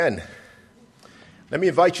And let me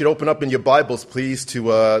invite you to open up in your Bibles, please, to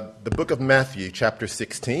the book of Matthew, chapter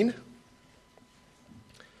 16.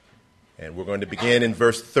 And we're going to begin in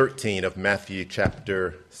verse 13 of Matthew,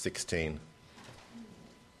 chapter 16.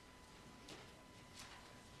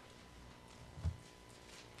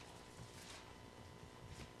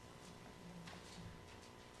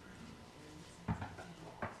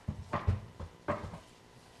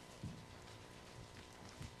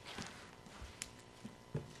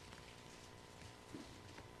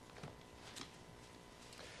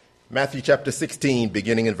 Matthew chapter 16,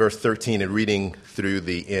 beginning in verse 13 and reading through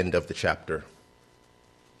the end of the chapter.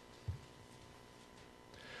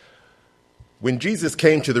 When Jesus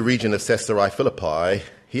came to the region of Caesarea Philippi,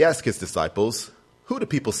 he asked his disciples, "Who do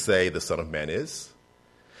people say the Son of Man is?"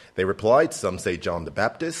 They replied, "Some say John the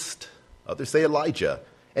Baptist, others say Elijah,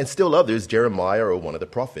 and still others Jeremiah or one of the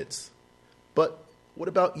prophets. But what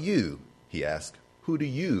about you?" he asked. "Who do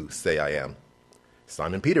you say I am?"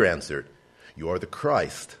 Simon Peter answered, "You are the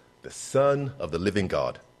Christ, the Son of the living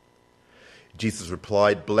God." Jesus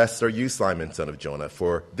replied, "Blessed are you, Simon, son of Jonah,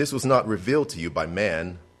 for this was not revealed to you by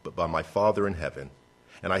man, but by my Father in heaven.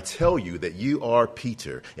 And I tell you that you are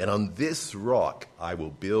Peter, and on this rock I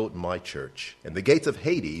will build my church, and the gates of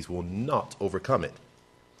Hades will not overcome it.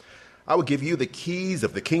 I will give you the keys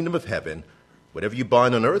of the kingdom of heaven. Whatever you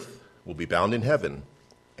bind on earth will be bound in heaven,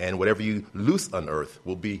 and whatever you loose on earth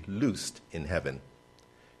will be loosed in heaven."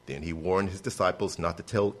 Then he warned his disciples not to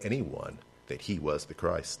tell anyone that he was the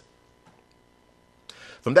Christ.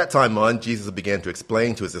 From that time on, Jesus began to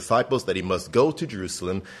explain to his disciples that he must go to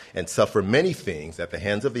Jerusalem and suffer many things at the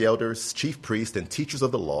hands of the elders, chief priests, and teachers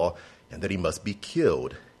of the law, and that he must be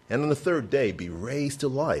killed, and on the third day be raised to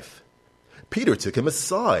life. Peter took him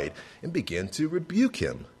aside and began to rebuke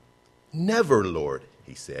him. "Never, Lord,"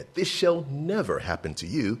 he said, "this shall never happen to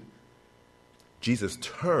you." Jesus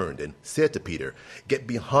turned and said to Peter, "Get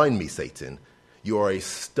behind me, Satan. You are a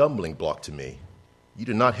stumbling block to me. You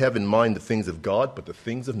do not have in mind the things of God, but the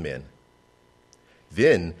things of men."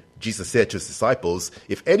 Then Jesus said to his disciples,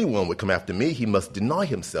 "If anyone would come after me, he must deny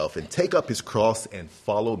himself and take up his cross and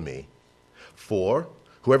follow me. For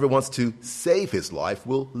whoever wants to save his life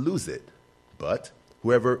will lose it, but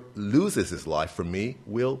whoever loses his life for me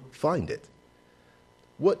will find it.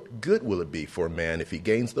 What good will it be for a man if he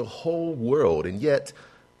gains the whole world and yet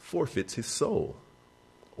forfeits his soul?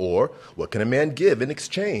 Or what can a man give in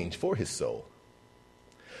exchange for his soul?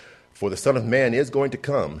 For the Son of Man is going to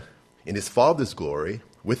come in his Father's glory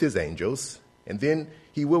with his angels, and then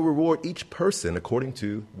he will reward each person according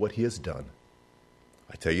to what he has done.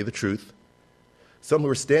 I tell you the truth, some who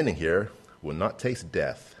are standing here will not taste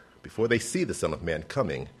death before they see the Son of Man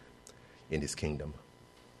coming in his kingdom."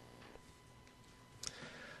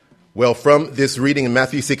 Well, from this reading in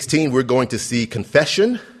Matthew 16, we're going to see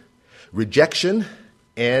confession, rejection,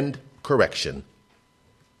 and correction.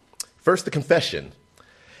 First, the confession.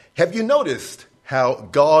 Have you noticed how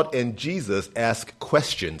God and Jesus ask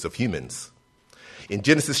questions of humans? In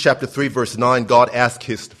Genesis chapter 3, verse 9, God asked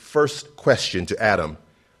his first question to Adam.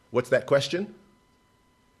 What's that question?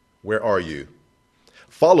 Where are you?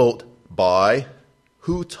 Followed by,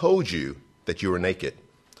 who told you that you were naked?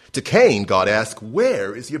 To Cain, God asked,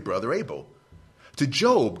 where is your brother Abel? To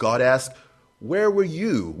Job, God asked, where were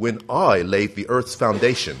you when I laid the earth's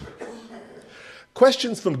foundation?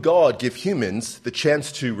 Questions from God give humans the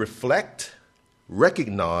chance to reflect,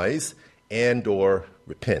 recognize, and or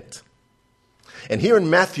repent. And here in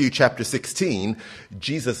Matthew chapter 16,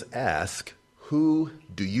 Jesus asks, who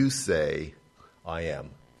do you say I am?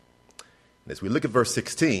 And as we look at verse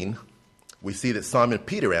 16, we see that Simon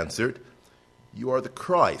Peter answered, "You are the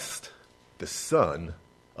Christ, the Son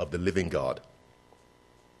of the living God."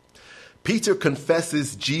 Peter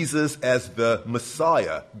confesses Jesus as the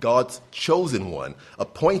Messiah, God's chosen one,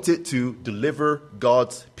 appointed to deliver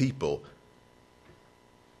God's people.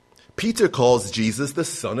 Peter calls Jesus the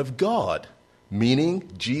Son of God, meaning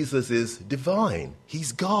Jesus is divine.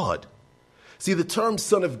 He's God. See, the term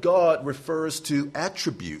Son of God refers to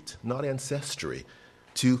attribute, not ancestry,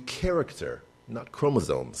 to character, not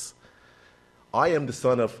chromosomes. I am the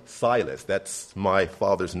son of Silas, that's my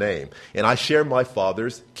father's name, and I share my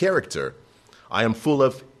father's character. I am full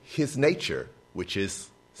of his nature, which is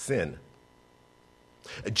sin.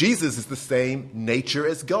 Jesus is the same nature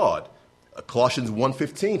as God. Colossians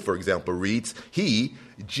 1:15, for example, reads, He,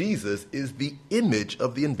 Jesus, is the image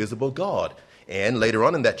of the invisible God. And later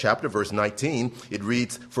on in that chapter, verse 19, it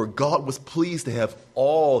reads, For God was pleased to have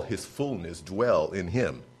all his fullness dwell in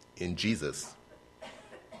him, in Jesus.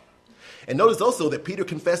 And notice also that Peter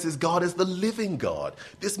confesses God as the living God.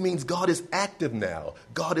 This means God is active now.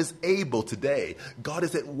 God is able today. God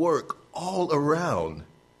is at work all around.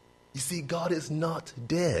 You see, God is not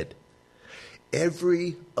dead.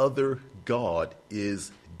 Every other God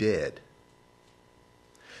is dead.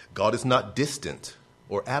 God is not distant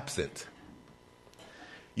or absent.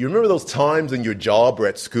 You remember those times in your job or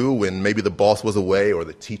at school when maybe the boss was away or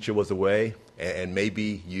the teacher was away, and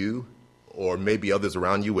maybe you or maybe others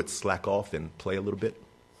around you would slack off and play a little bit?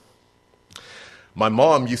 My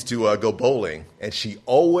mom used to go bowling, and she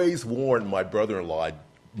always warned my brother and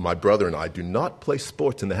I, do not play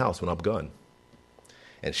sports in the house when I'm gone.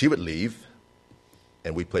 And she would leave,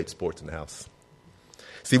 and we played sports in the house.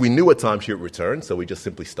 See, we knew what time she would return, so we just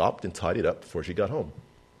simply stopped and tidied up before she got home.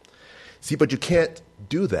 See, but you can't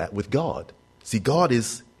do that with God. See, God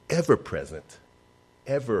is ever present,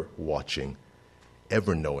 ever watching,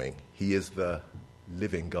 ever knowing. He is the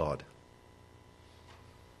living God.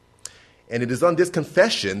 And it is on this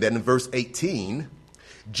confession that in verse 18,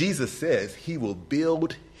 Jesus says he will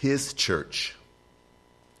build his church.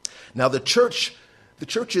 Now, the church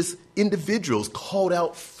is individuals called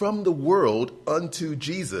out from the world unto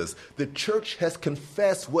Jesus. The church has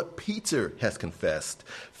confessed what Peter has confessed.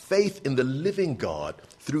 Faith in the living God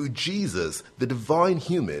through Jesus, the divine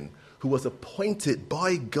human, who was appointed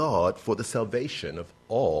by God for the salvation of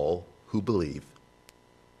all who believe.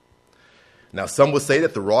 Now, some will say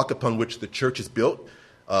that the rock upon which the church is built,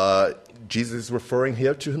 Jesus is referring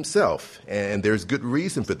here to himself. And there's good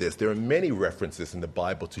reason for this. There are many references in the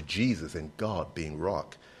Bible to Jesus and God being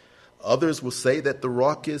rock. Others will say that the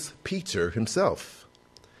rock is Peter himself.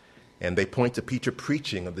 And they point to Peter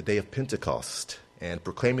preaching on the day of Pentecost and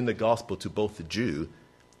proclaiming the gospel to both the Jew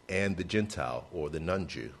and the Gentile or the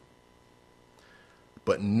non-Jew.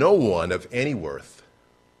 But no one of any worth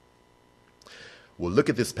will look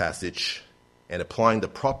at this passage and, applying the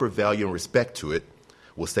proper value and respect to it,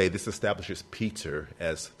 will say this establishes Peter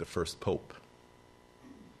as the first pope.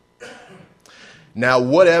 Now,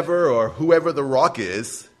 whatever or whoever the rock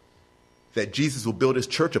is that Jesus will build his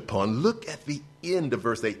church upon, look at the end of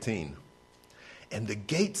verse 18. And the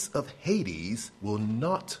gates of Hades will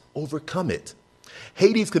not overcome it.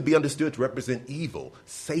 Hades could be understood to represent evil,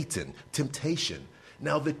 Satan, temptation.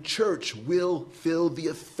 Now, the church will feel the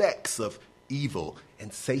effects of evil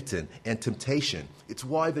and Satan and temptation. It's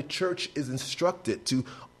why the church is instructed to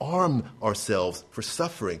arm ourselves for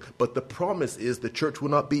suffering. But the promise is the church will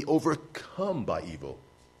not be overcome by evil.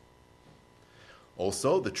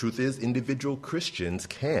 Also, the truth is individual Christians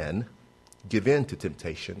can give in to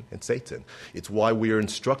temptation and Satan. It's why we are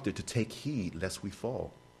instructed to take heed lest we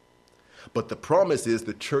fall. But the promise is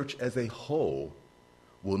the church as a whole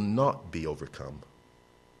will not be overcome.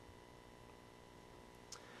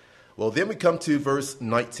 Well, then we come to verse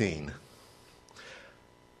 19.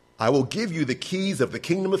 I will give you the keys of the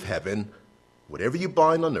kingdom of heaven. Whatever you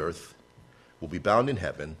bind on earth will be bound in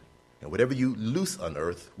heaven, and whatever you loose on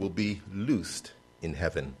earth will be loosed in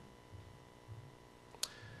heaven.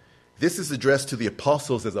 This is addressed to the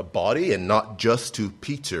apostles as a body and not just to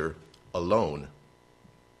Peter alone.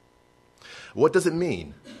 What does it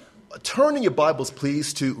mean? Turn in your Bibles,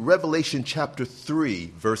 please, to Revelation chapter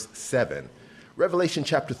 3, verse 7. Revelation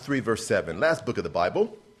chapter 3, verse 7, last book of the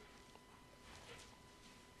Bible.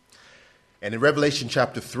 And in Revelation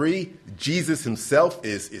chapter 3, Jesus himself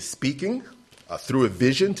is speaking through a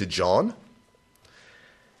vision to John.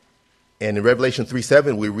 And in Revelation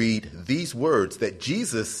 3:7, we read these words that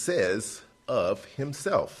Jesus says of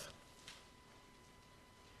himself.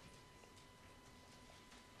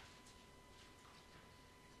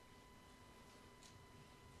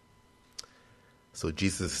 So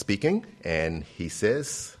Jesus is speaking, and he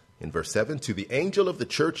says in verse 7, to the angel of the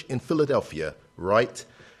church in Philadelphia, write,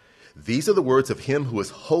 these are the words of him who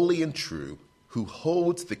is holy and true, who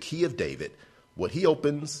holds the key of David. What he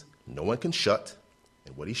opens, no one can shut,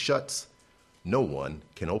 and what he shuts, no one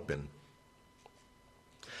can open.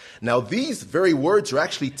 Now, these very words are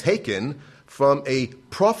actually taken from a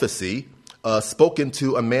prophecy spoken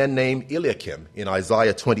to a man named Eliakim in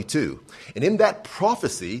Isaiah 22. And in that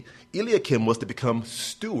prophecy, Eliakim was to become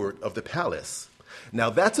steward of the palace. Now,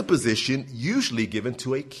 that's a position usually given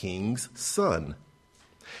to a king's son.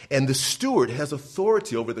 And the steward has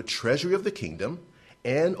authority over the treasury of the kingdom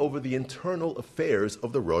and over the internal affairs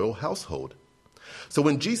of the royal household. So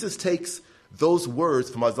when Jesus takes those words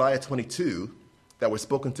from Isaiah 22 that were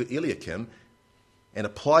spoken to Eliakim and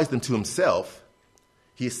applies them to himself,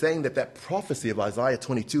 he is saying that that prophecy of Isaiah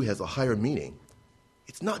 22 has a higher meaning.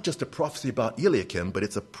 It's not just a prophecy about Eliakim, but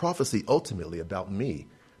it's a prophecy ultimately about me.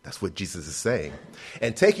 That's what Jesus is saying.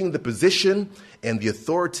 And taking the position and the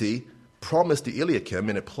authority promised to Eliakim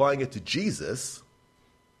and applying it to Jesus,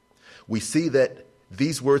 we see that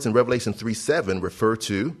these words in Revelation 3:7 refer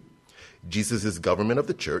to Jesus' government of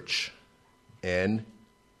the church and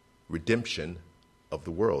redemption of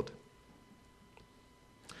the world.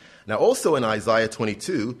 Now, also in Isaiah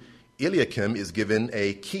 22, Eliakim is given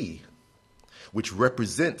a key, which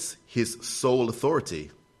represents his sole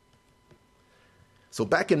authority. So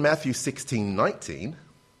back in Matthew 16:19,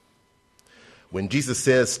 when Jesus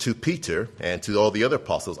says to Peter and to all the other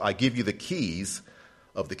apostles, I give you the keys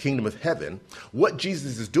of the kingdom of heaven, what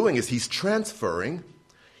Jesus is doing is he's transferring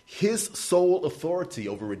his sole authority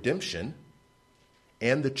over redemption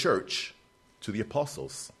and the church to the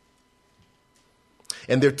apostles.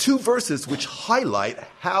 And there are two verses which highlight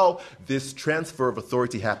how this transfer of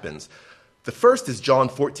authority happens. The first is John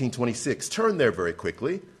 14:26. Turn there very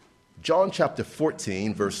quickly. John chapter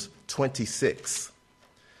 14, verse 26.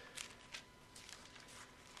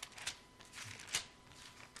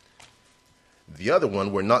 The other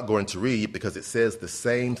one we're not going to read because it says the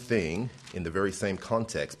same thing in the very same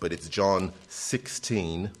context, but it's John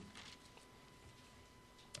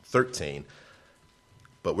 16:13.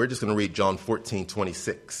 But we're just going to read John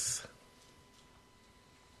 14:26,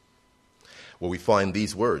 where we find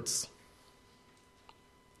these words.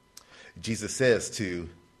 Jesus says to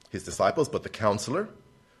his disciples, but the Counselor,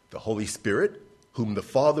 the Holy Spirit, whom the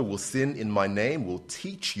Father will send in my name, will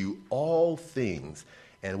teach you all things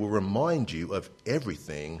and will remind you of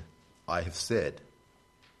everything I have said.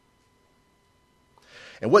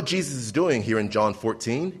 And what Jesus is doing here in John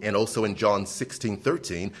 14 and also in John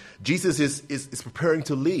 16:13, Jesus is preparing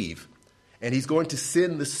to leave. And he's going to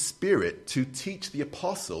send the Spirit to teach the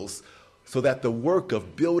apostles so that the work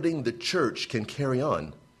of building the church can carry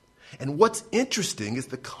on. And what's interesting is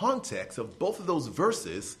the context of both of those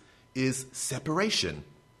verses is separation.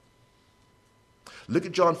 Look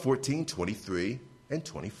at John 14:23 and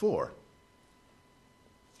 24.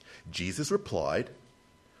 Jesus replied,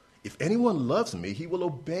 if anyone loves me, he will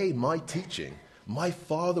obey my teaching. My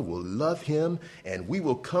Father will love him, and we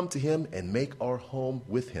will come to him and make our home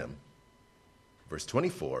with him. Verse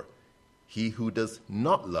 24, he who does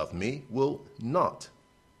not love me will not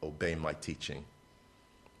obey my teaching.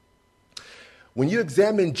 When you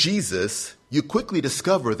examine Jesus, you quickly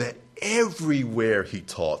discover that everywhere he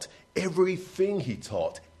taught, everything he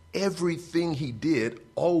taught, everything he did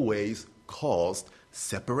always caused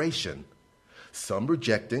separation. Some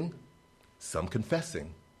rejecting, some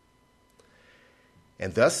confessing.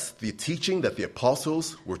 And thus, the teaching that the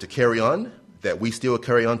apostles were to carry on, that we still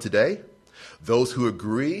carry on today, those who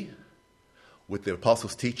agree with the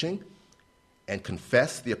apostles' teaching and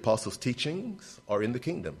confess the apostles' teachings are in the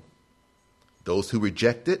kingdom. Those who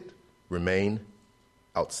reject it remain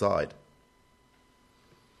outside.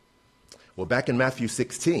 Well, back in Matthew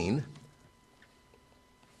 16,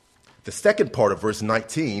 the second part of verse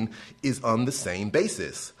 19 is on the same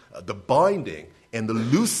basis. The binding and the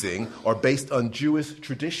loosing are based on Jewish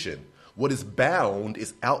tradition. What is bound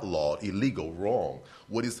is outlawed, illegal, wrong.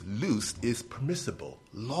 What is loosed is permissible,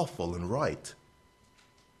 lawful, and right.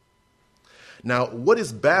 Now, what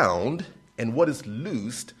is bound and what is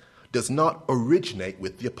loosed does not originate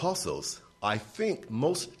with the apostles. I think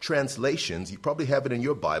most translations, you probably have it in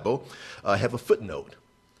your Bible, have a footnote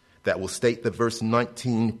that will state that verse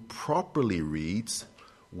 19 properly reads,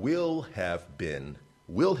 will have been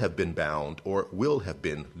bound or will have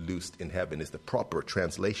been loosed in heaven is the proper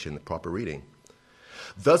translation, the proper reading.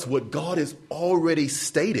 Thus, what God has already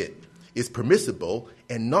stated is permissible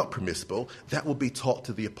and not permissible, that will be taught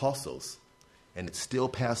to the apostles. And it's still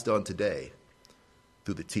passed on today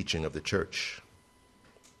through the teaching of the church.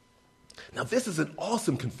 Now, this is an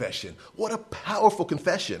awesome confession. What a powerful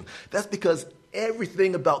confession. That's because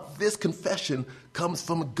everything about this confession comes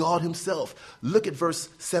from God himself. Look at verse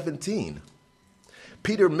 17.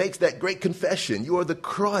 Peter makes that great confession. You are the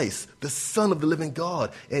Christ, the Son of the living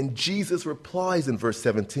God. And Jesus replies in verse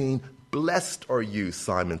 17, blessed are you,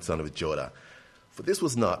 Simon, son of Jonah. For this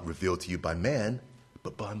was not revealed to you by man,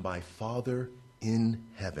 but by my Father in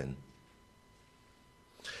heaven.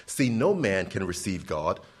 See, no man can receive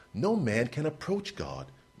God. No man can approach God.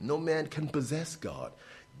 No man can possess God.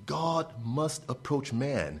 God must approach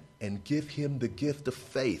man and give him the gift of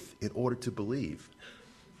faith in order to believe.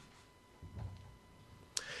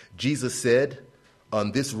 Jesus said,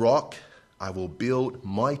 on this rock I will build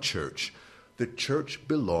my church. The church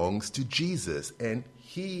belongs to Jesus, and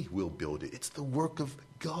he will build it. It's the work of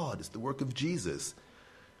God. It's the work of Jesus.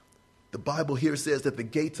 The Bible here says that the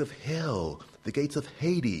gates of hell, the gates of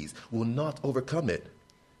Hades, will not overcome it.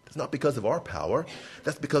 It's not because of our power.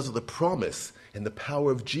 That's because of the promise and the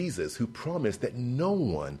power of Jesus, who promised that no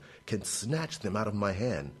one can snatch them out of my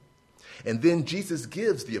hand. And then Jesus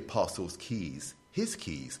gives the apostles keys,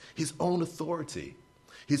 his own authority,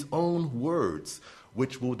 his own words,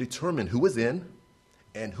 which will determine who is in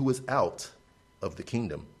and who is out of the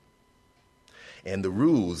kingdom. And the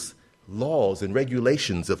rules, laws, and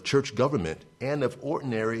regulations of church government and of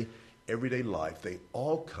ordinary everyday life, they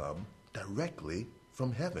all come directly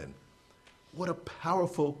from heaven. What a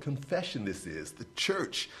powerful confession this is. The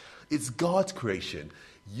church is God's creation.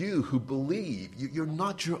 You who believe, you're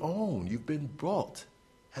not your own. You've been bought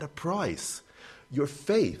at a price. Your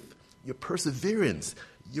faith, your perseverance,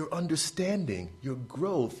 your understanding, your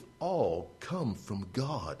growth all come from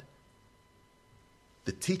God.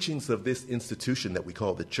 The teachings of this institution that we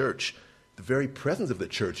call the church, the very presence of the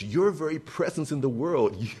church, your very presence in the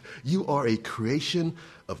world, you are a creation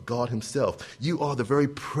of God himself. You are the very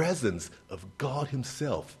presence of God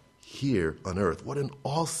himself here on earth. What an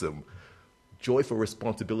awesome, joyful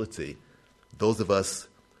responsibility those of us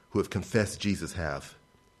who have confessed Jesus have.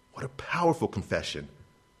 What a powerful confession.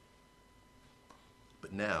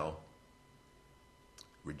 But now,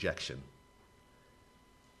 rejection.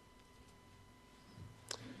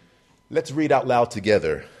 Let's read out loud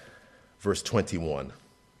together verse 21.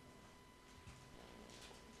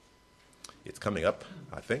 It's coming up,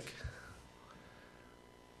 I think.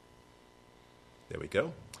 There we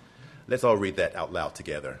go. Let's all read that out loud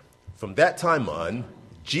together. From that time on,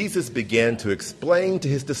 Jesus began to explain to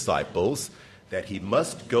his disciples that he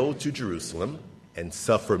must go to Jerusalem and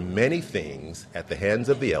suffer many things at the hands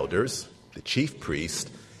of the elders, the chief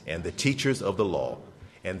priests, and the teachers of the law,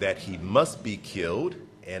 and that he must be killed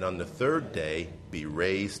and on the third day be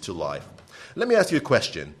raised to life. Let me ask you a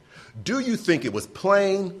question. Do you think it was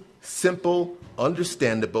plain, simple,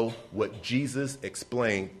 understandable what Jesus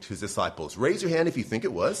explained to his disciples? Raise your hand if you think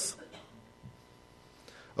it was.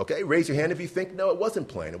 Okay, raise your hand if you think, no, it wasn't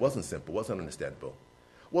plain, it wasn't simple, it wasn't understandable.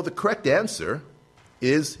 Well, the correct answer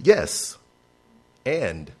is yes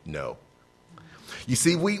and no. You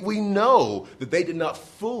see, we know that they did not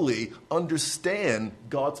fully understand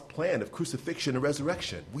God's plan of crucifixion and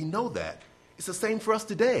resurrection. We know that. It's the same for us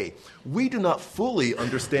today. We do not fully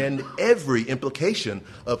understand every implication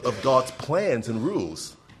of God's plans and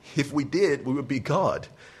rules. If we did, we would be God.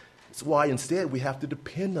 That's why instead we have to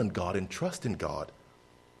depend on God and trust in God.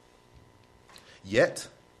 Yet,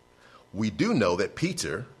 we do know that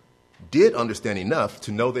Peter did understand enough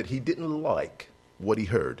to know that he didn't like what he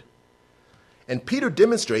heard. And Peter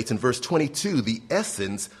demonstrates in verse 22 the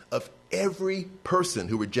essence of every person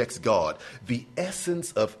who rejects God, the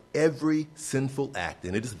essence of every sinful act,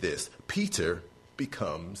 and it is this: Peter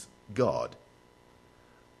becomes God.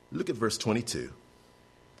 Look at verse 22.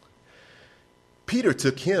 Peter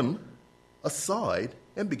took him aside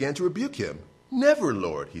and began to rebuke him. "Never,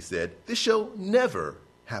 Lord," he said, "this shall never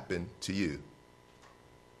happen to you."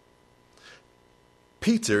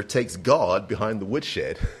 Peter takes God behind the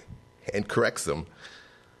woodshed and corrects him.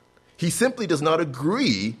 He simply does not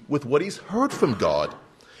agree with what he's heard from God.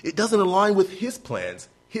 It doesn't align with his plans,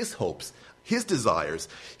 his hopes, his desires,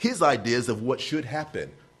 his ideas of what should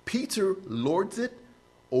happen. Peter lords it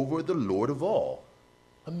over the Lord of all.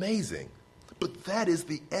 Amazing. But that is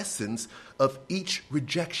the essence of each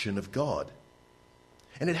rejection of God.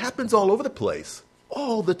 And it happens all over the place,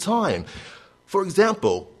 all the time. For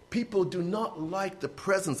example, people do not like the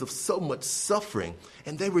presence of so much suffering,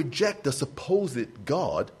 and they reject the supposed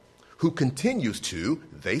God who continues to,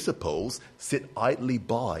 they suppose, sit idly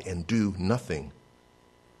by and do nothing.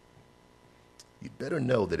 You'd better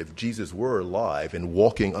know that if Jesus were alive and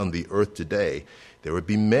walking on the earth today, there would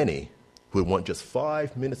be many who would want just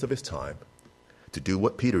 5 minutes of his time to do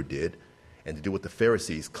what Peter did and to do what the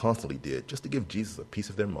Pharisees constantly did, just to give Jesus a piece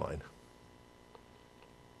of their mind.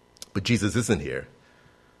 But Jesus isn't here.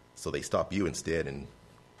 So they stop you instead and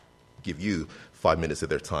give you 5 minutes of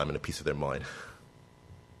their time and a piece of their mind.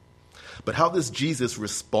 But how does Jesus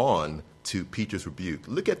respond to Peter's rebuke?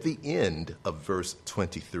 Look at the end of verse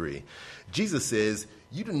 23. Jesus says,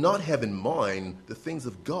 "You do not have in mind the things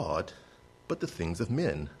of God, but the things of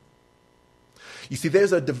men." You see,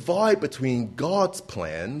 there's a divide between God's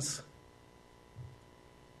plans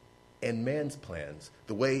and man's plans,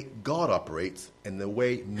 the way God operates and the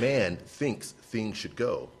way man thinks things should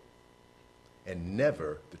go. And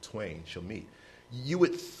never the twain shall meet. You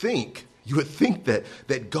would think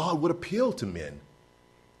that God would appeal to men.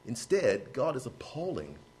 Instead, God is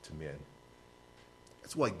appalling to men.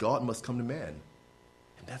 That's why God must come to man.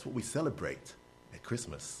 And that's what we celebrate at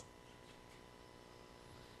Christmas.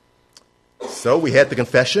 So we had the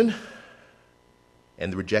confession,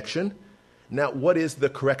 and the rejection. Now, what is the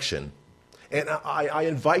correction? And I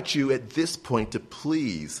invite you at this point to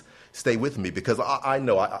please stay with me, because I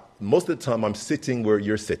know most of the time I'm sitting where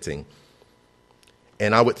you're sitting.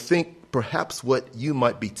 And I would think perhaps what you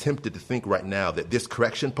might be tempted to think right now, that this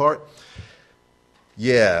correction part,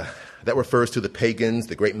 yeah, that refers to the pagans,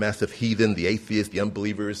 the great mass of heathen, the atheists, the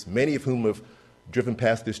unbelievers, many of whom have driven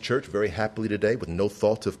past this church very happily today with no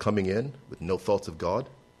thought of coming in, with no thoughts of God.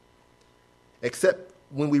 Except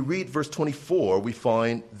when we read verse 24, we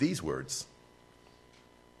find these words.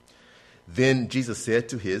 Then Jesus said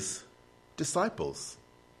to his disciples.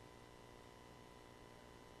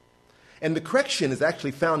 And the correction is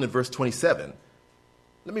actually found in verse 27.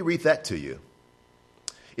 Let me read that to you.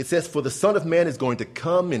 It says, "For the Son of Man is going to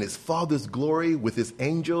come in his Father's glory with his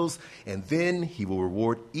angels, and then he will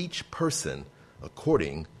reward each person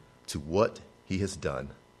according to what he has done."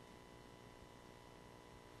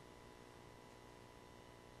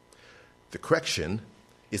 The correction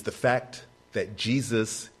is the fact that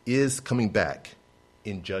Jesus is coming back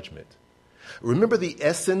in judgment. Remember the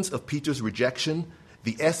essence of Peter's rejection?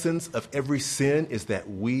 The essence of every sin is that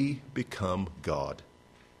we become God.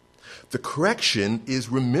 The correction is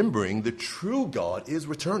remembering the true God is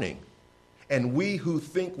returning, and we who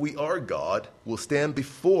think we are God will stand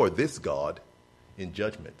before this God in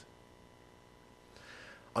judgment.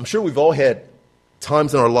 I'm sure we've all had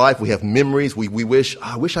times in our life, we have memories, we wish,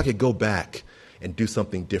 I wish I could go back and do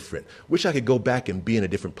something different. Wish I could go back and be in a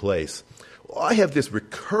different place. Well, I have this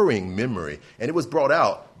recurring memory, and it was brought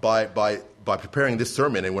out by preparing this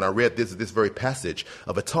sermon, and when I read this very passage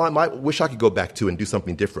of a time I wish I could go back to and do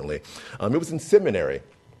something differently. It was in seminary,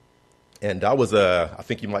 and I was I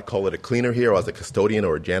think you might call it a cleaner here. I was a custodian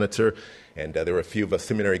or a janitor, and there were a few of us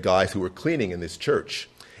seminary guys who were cleaning in this church.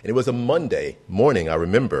 And it was a Monday morning, I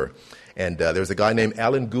remember, and there was a guy named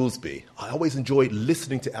Alan Goolsby. I always enjoyed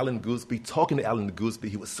listening to Alan Goolsby, talking to Alan Goolsby.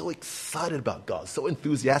 He was so excited about God, so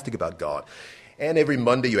enthusiastic about God. And every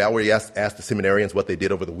Monday, you already asked the seminarians what they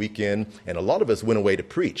did over the weekend, and a lot of us went away to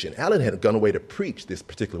preach. And Alan had gone away to preach this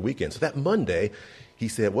particular weekend. So that Monday, he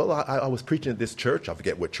said, well, I was preaching at this church. I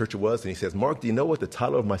forget what church it was. And he says, Mark, do you know what the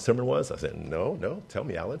title of my sermon was? I said, no, tell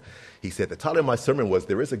me, Alan. He said, the title of my sermon was,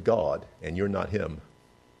 There is a God, and You're Not Him.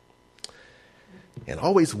 And I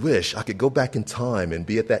always wish I could go back in time and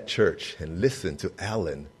be at that church and listen to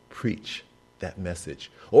Alan preach that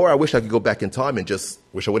message. Or I wish I could go back in time and just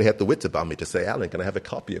wish I would have had the wits about me to say, Alan, can I have a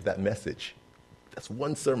copy of that message? That's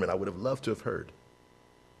one sermon I would have loved to have heard.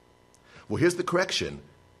 Well, here's the correction.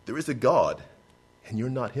 There is a God, and you're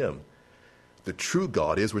not him. The true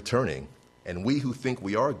God is returning, and we who think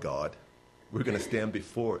we are God, we're going to stand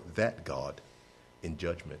before that God in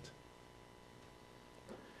judgment.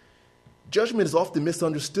 Judgment is often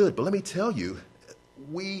misunderstood, but let me tell you,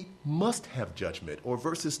 we must have judgment, or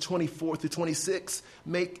verses 24 through 26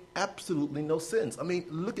 make absolutely no sense. I mean,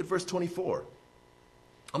 look at verse 24.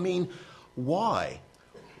 I mean, why?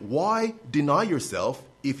 Why deny yourself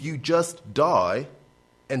if you just die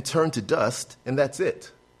and turn to dust and that's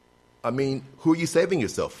it? I mean, who are you saving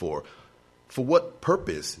yourself for? For what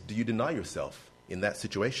purpose do you deny yourself in that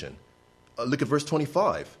situation? Look at verse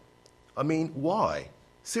 25. I mean, why?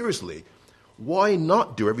 Seriously. Why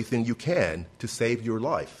not do everything you can to save your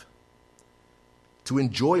life, to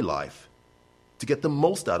enjoy life, to get the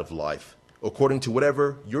most out of life, according to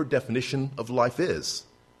whatever your definition of life is,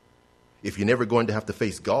 if you're never going to have to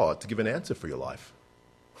face God to give an answer for your life?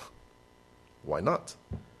 Why not?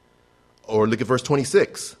 Or look at verse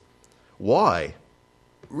 26. Why?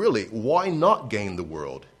 Really, why not gain the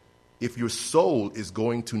world if your soul is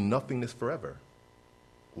going to nothingness forever?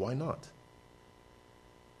 Why not?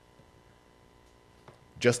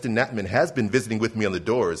 Justin Natman has been visiting with me on the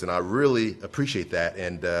doors, and I really appreciate that.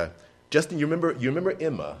 And Justin, you remember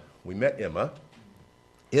Emma? We met Emma.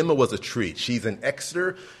 Emma was a treat. She's an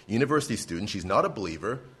Exeter University student. She's not a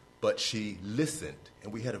believer, but she listened,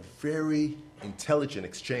 and we had a very intelligent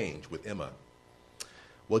exchange with Emma.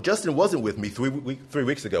 Well, Justin wasn't with me 3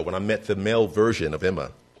 weeks ago when I met the male version of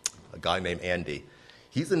Emma, a guy named Andy.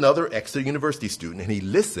 He's another Exeter University student, and he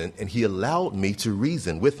listened, and he allowed me to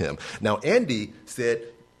reason with him. Now, Andy said,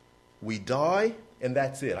 we die, and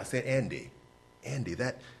that's it. I said, Andy,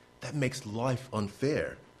 that makes life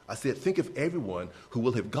unfair. I said, think of everyone who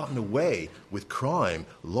will have gotten away with crime,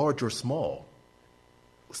 large or small.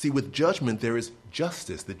 See, with judgment, there is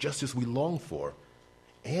justice, the justice we long for.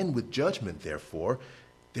 And with judgment, therefore,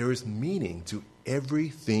 there is meaning to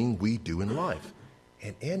everything we do in life.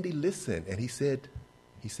 And Andy listened, and he said,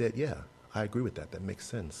 yeah, I agree with that. That makes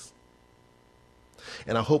sense.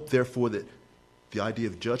 And I hope, therefore, that the idea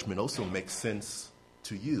of judgment also makes sense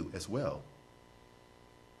to you as well.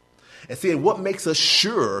 And see, what makes us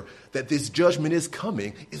sure that this judgment is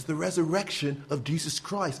coming is the resurrection of Jesus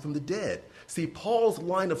Christ from the dead. See, Paul's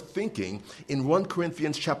line of thinking in 1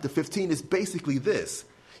 Corinthians chapter 15 is basically this.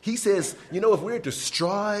 He says, if we're to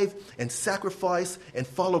strive and sacrifice and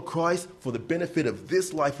follow Christ for the benefit of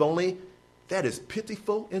this life only, that is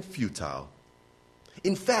pitiful and futile.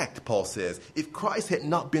 In fact, Paul says, if Christ had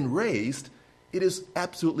not been raised, it is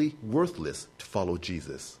absolutely worthless to follow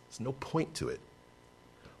Jesus. There's no point to it.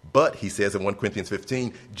 But, he says in 1 Corinthians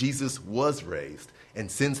 15, Jesus was raised. And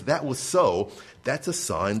since that was so, that's a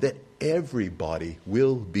sign that everybody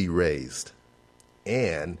will be raised.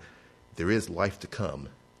 And there is life to come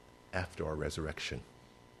after our resurrection.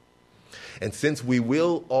 And since we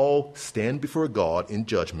will all stand before God in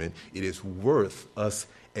judgment, it is worth us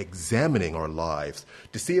examining our lives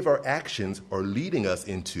to see if our actions are leading us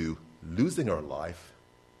into losing our life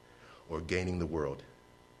or gaining the world.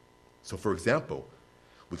 So, for example,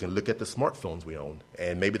 we can look at the smartphones we own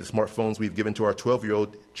and maybe the smartphones we've given to our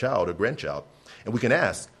 12-year-old child or grandchild. And we can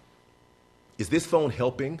ask, is this phone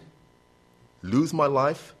helping lose my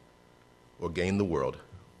life or gain the world?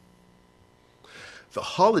 The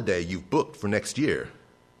holiday you've booked for next year,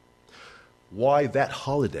 why that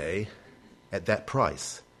holiday at that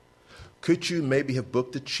price? Could you maybe have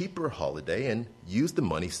booked a cheaper holiday and used the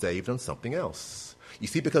money saved on something else? You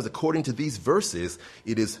see, because according to these verses,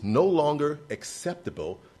 it is no longer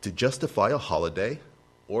acceptable to justify a holiday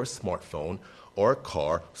or a smartphone or a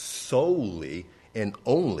car solely and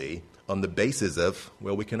only on the basis of,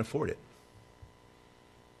 we can afford it.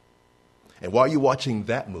 And why are you watching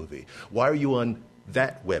that movie? Why are you on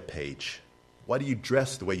that web page? Why do you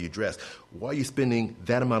dress the way you dress? Why are you spending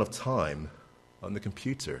that amount of time on the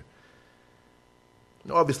computer?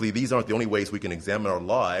 Now, obviously, these aren't the only ways we can examine our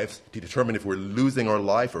lives to determine if we're losing our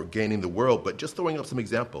life or gaining the world, but just throwing up some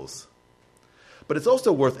examples. But it's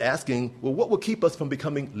also worth asking, what will keep us from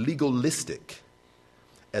becoming legalistic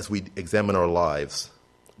as we examine our lives?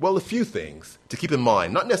 Well, a few things to keep in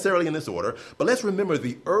mind, not necessarily in this order, but let's remember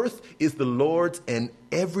the earth is the Lord's and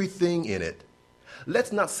everything in it.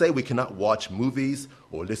 Let's not say we cannot watch movies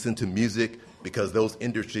or listen to music because those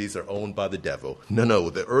industries are owned by the devil.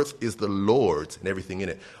 No, the earth is the Lord's and everything in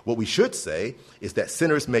it. What we should say is that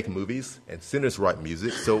sinners make movies and sinners write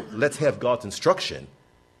music, so let's have God's instruction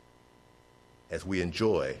as we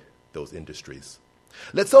enjoy those industries.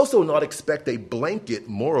 Let's also not expect a blanket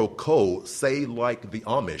moral code, say like the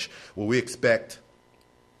Amish, where we expect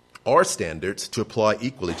our standards to apply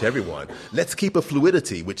equally to everyone. Let's keep a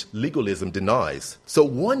fluidity which legalism denies. So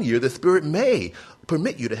one year the Spirit may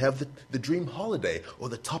permit you to have the dream holiday or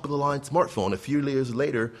the top-of-the-line smartphone. A few years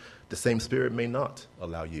later, the same Spirit may not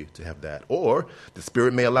allow you to have that. Or the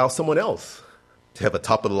Spirit may allow someone else to have a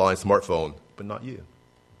top-of-the-line smartphone, but not you.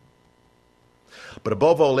 But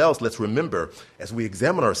above all else, let's remember, as we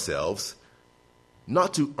examine ourselves,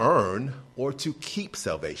 not to earn or to keep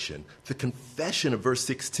salvation. The confession of verse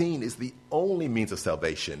 16 is the only means of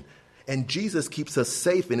salvation. And Jesus keeps us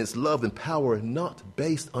safe in his love and power, not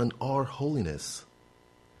based on our holiness.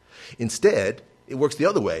 Instead, it works the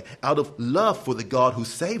other way. Out of love for the God who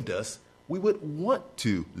saved us, we would want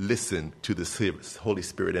to listen to the Holy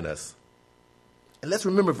Spirit in us. And let's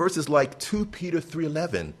remember verses like 2 Peter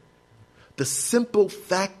 3:11. The simple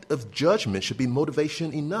fact of judgment should be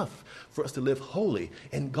motivation enough for us to live holy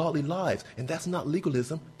and godly lives. And that's not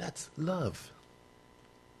legalism, that's love.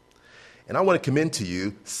 And I want to commend to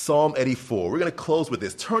you Psalm 84. We're going to close with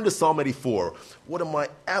this. Turn to Psalm 84, one of my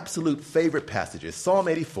absolute favorite passages. Psalm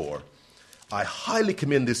 84. I highly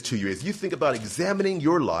commend this to you as you think about examining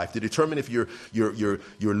your life to determine if you're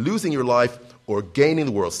losing your life or gaining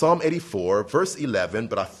the world. Psalm 84, verse 11,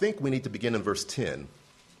 but I think we need to begin in verse 10.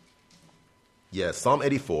 Yes, Psalm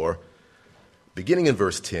 84, beginning in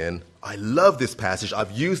verse 10. I love this passage.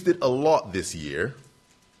 I've used it a lot this year.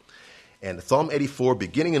 And Psalm 84,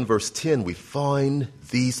 beginning in verse 10, we find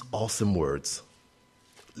these awesome words.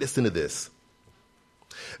 Listen to this.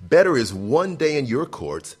 Better is one day in your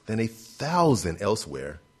courts than 1,000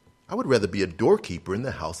 elsewhere. I would rather be a doorkeeper in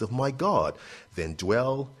the house of my God than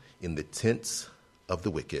dwell in the tents of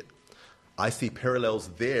the wicked. I see parallels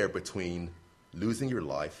there between losing your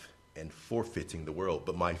life and forfeiting the world.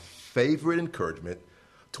 But my favorite encouragement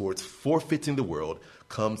towards forfeiting the world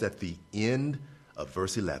comes at the end of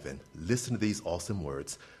verse 11. Listen to these awesome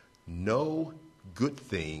words. No good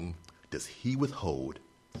thing does he withhold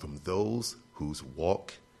from those whose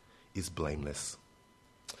walk is blameless.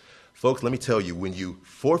 Folks, let me tell you, when you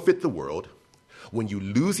forfeit the world, when you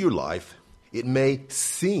lose your life, it may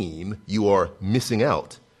seem you are missing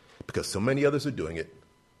out because so many others are doing it,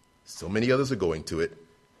 so many others are going to it,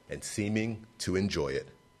 and seeming to enjoy it.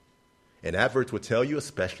 And adverts will tell you,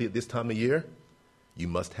 especially at this time of year, you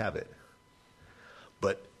must have it.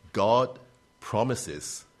 But God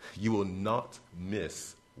promises you will not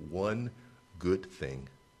miss one good thing.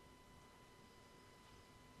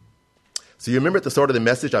 So you remember at the start of the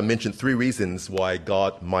message, I mentioned 3 reasons why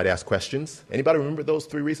God might ask questions. Anybody remember what those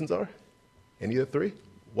 3 reasons are? Any of the 3?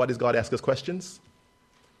 Why does God ask us questions?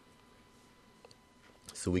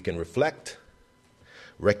 So we can reflect,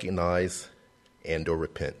 recognize, and or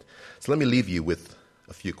repent. So let me leave you with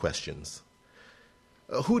a few questions.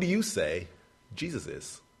 Who do you say Jesus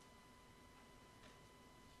is?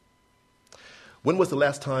 When was the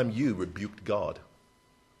last time you rebuked God?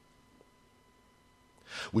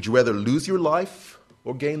 Would you rather lose your life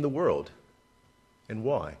or gain the world? And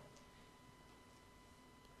why?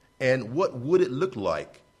 And what would it look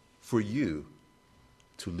like for you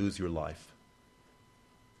to lose your life?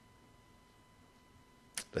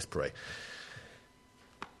 Let's pray.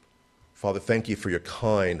 Father, thank you for your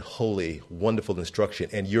kind, holy, wonderful instruction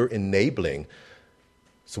and your enabling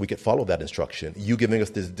so we could follow that instruction. You giving us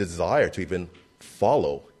this desire to even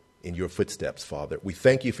follow in your footsteps, Father. We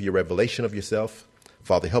thank you for your revelation of yourself.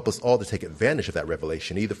 Father, help us all to take advantage of that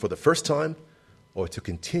revelation, either for the first time or to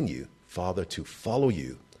continue, Father, to follow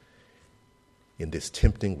you in this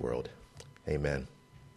tempting world. Amen.